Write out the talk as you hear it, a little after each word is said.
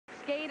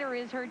skater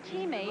is her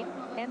teammate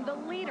and the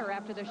leader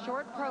after the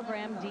short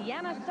program,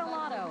 DEANNA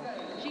Stellato.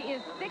 She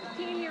is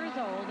 16 years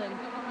old and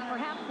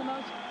perhaps the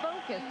most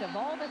focused of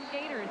all the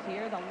skaters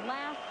here, the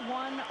last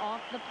one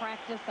off the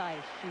practice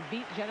ice. She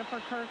beat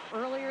Jennifer Kirk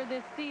earlier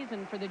this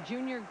season for the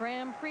Junior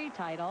Grand Prix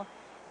title.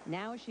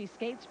 Now she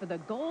skates for the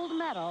gold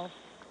medal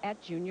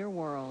at Junior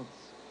Worlds.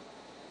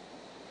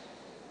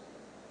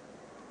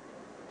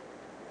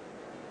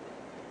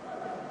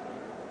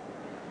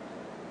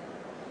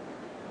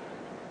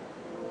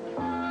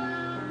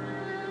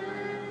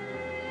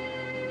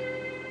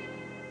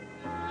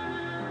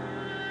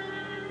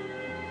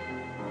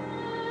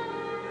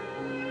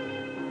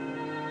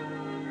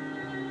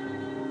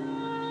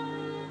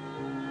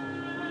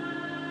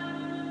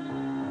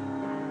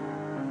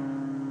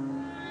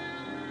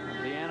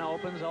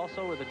 Opens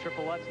also with a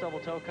triple Lutz double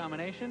toe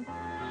combination.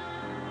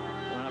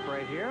 Going up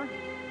right here.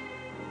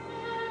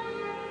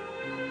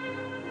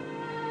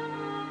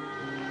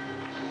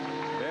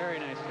 Very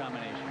nice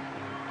combination.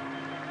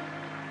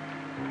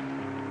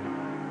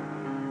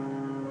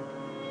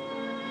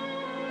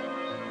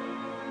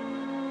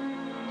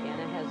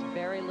 DEANNA has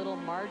very little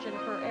margin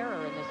for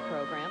error in this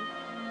program.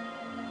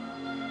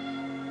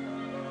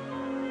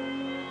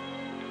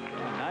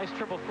 A nice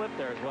triple flip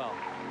there as well.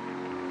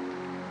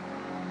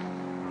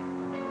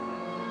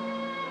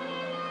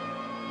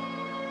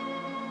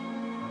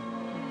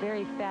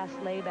 Very fast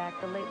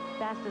layback, the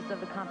fastest of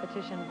the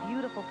competition.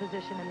 Beautiful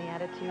position in the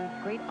attitude.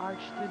 Great arch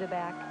through the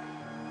back.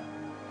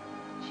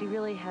 She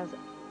really has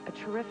a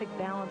terrific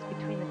balance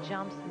between the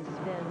jumps and the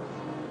spins.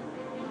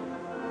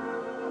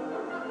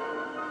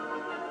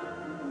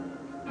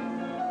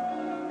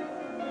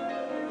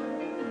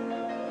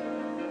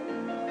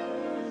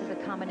 This is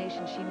a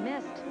combination she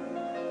missed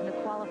in the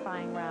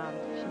qualifying round.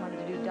 She wanted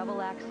to do double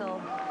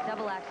axel,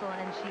 and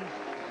then she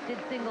did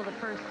single the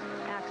first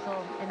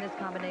axel in this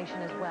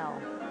combination as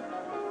well.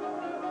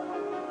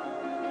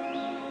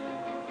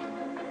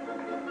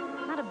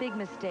 Not a big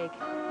mistake,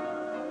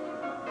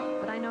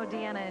 but I know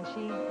DEANNA, and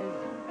she is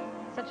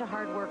such a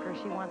hard worker.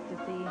 She wants to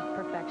see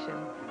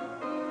perfection.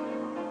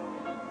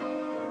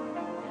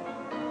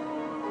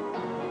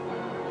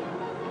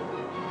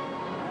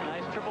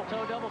 Nice triple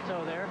toe, double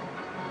toe there.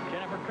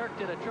 Jennifer Kirk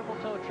did a triple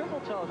toe,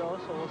 though,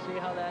 so we'll see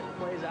how that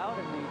plays out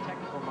in the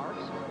technical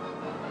marks.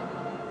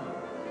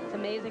 It's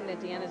amazing that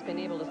DEANNA's been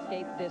able to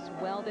skate this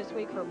well this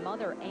week. Her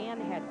mother,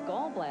 Ann, had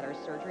gallbladder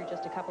surgery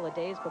just a couple of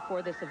days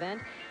before this event.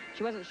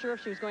 She wasn't sure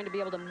if she was going to be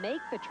able to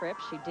make the trip.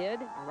 She did,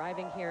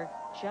 arriving here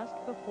just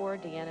before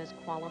DEANNA's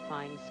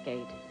qualifying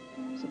skate.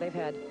 So they've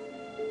had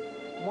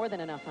more than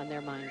enough on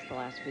their minds the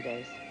last few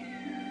days.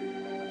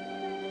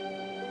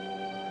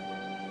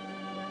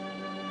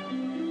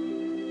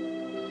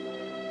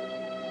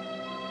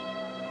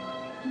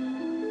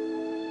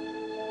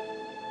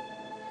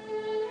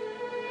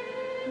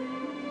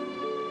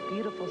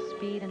 Beautiful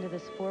speed into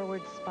this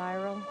forward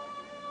spiral.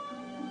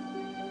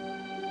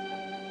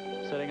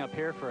 Setting up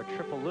here for a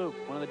triple loop,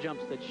 one of the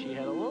jumps that she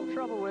had a little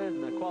trouble with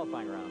in the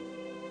qualifying round.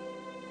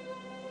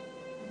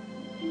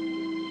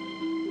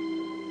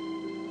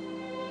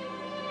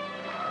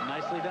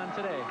 Nicely done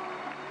today.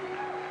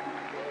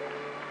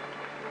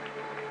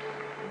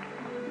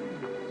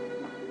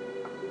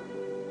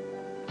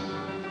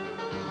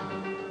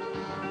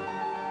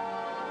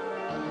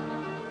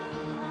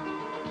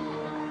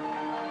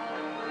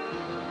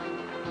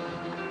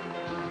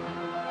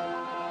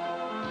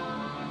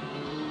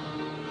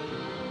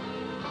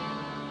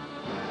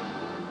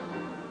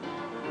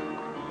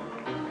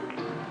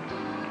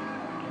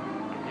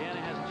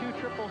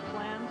 Triples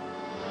planned.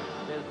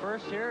 The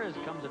first here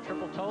comes a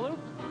triple toe loop.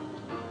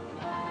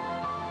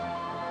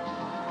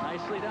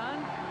 Nicely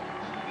done.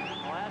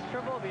 The last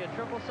triple will be a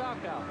triple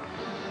Salchow.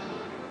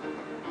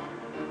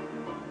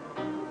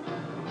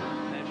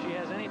 And if she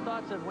has any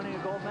thoughts of winning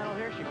a gold medal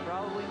here, she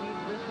probably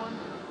needs this one.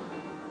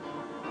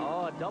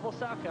 Oh, a double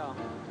Salchow.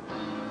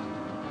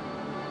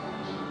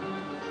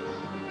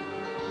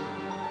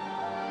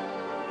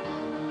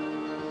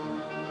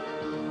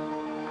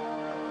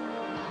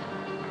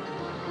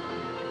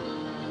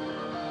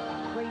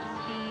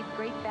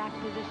 Great back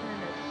position in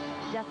the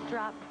death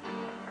drop.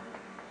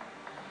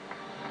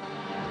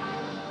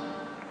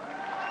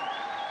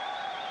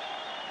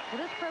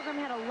 Well, this program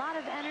had a lot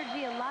of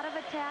energy, a lot of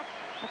attack,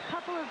 a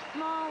couple of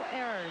small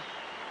errors.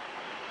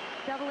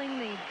 Doubling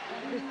the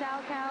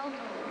Salchow,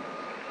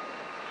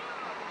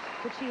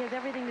 but she has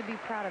everything to be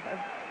proud of.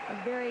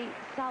 A very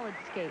solid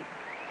skate.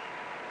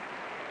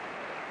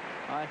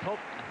 I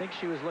think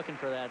she was looking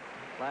for that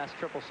last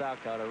triple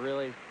Salchow to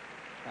really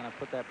kind of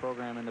put that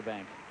program in the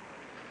bank.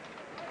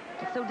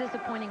 It's so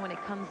disappointing when it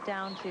comes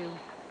down to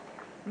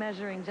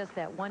measuring just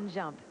that one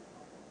jump.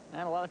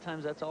 And a lot of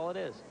times that's all it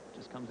is. It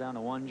just comes down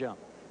to one jump.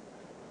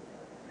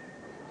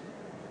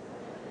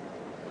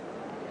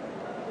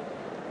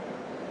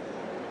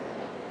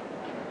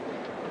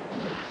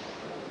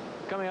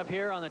 Coming up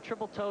here on the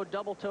triple toe,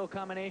 double toe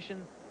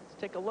combination, let's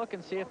take a look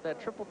and see if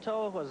that triple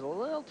toe was a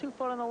little too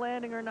foot on the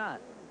landing or not.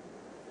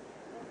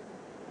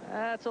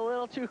 That's a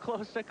little too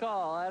close to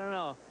call. I don't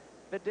know.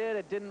 If it did,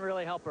 it didn't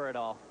really help her at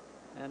all.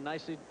 And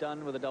nicely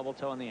done with a double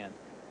toe in the end.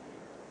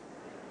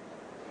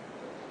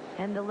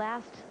 And the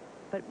last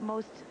but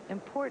most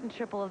important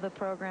triple of the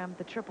program,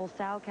 the triple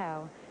sow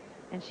cow,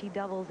 and she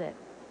doubles it.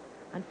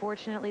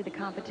 Unfortunately, the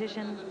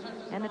competition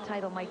and the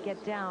title might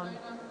get down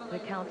to the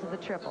counts of the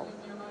triples.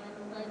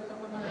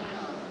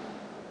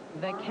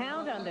 The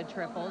count on the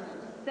triples,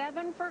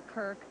 7 for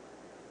Kirk,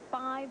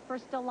 5 for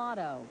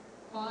Stellato.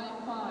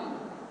 5-5.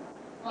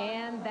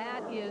 And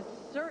that is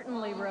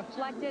certainly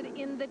reflected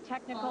in the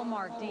technical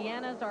mark.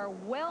 DeAnna's are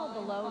well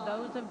below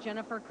those of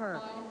Jennifer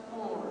Kirk.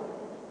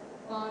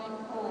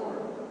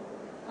 5-4,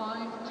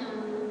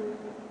 5-2,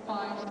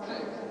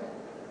 5-6.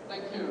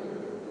 Thank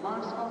you.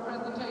 Marks for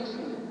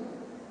presentation.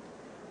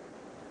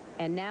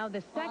 And now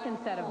the second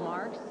set of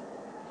marks.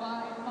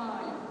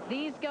 5-5.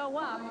 These go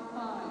up,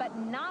 but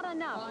not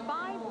enough.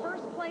 5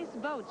 first-place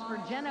votes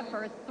for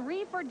Jennifer,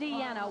 3 for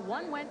DeAnna,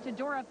 1 went to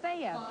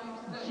Dorothea.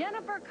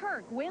 Jennifer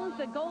Kirk wins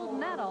the gold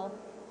medal.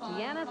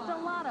 DeAnna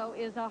Stellato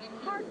is a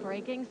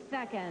heartbreaking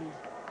second.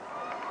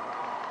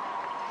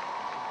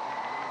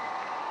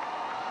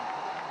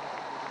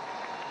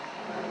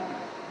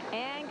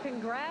 And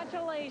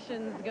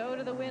congratulations go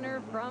to the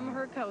winner from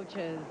her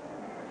coaches.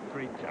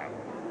 Great job.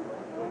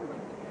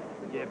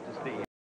 You have to stay.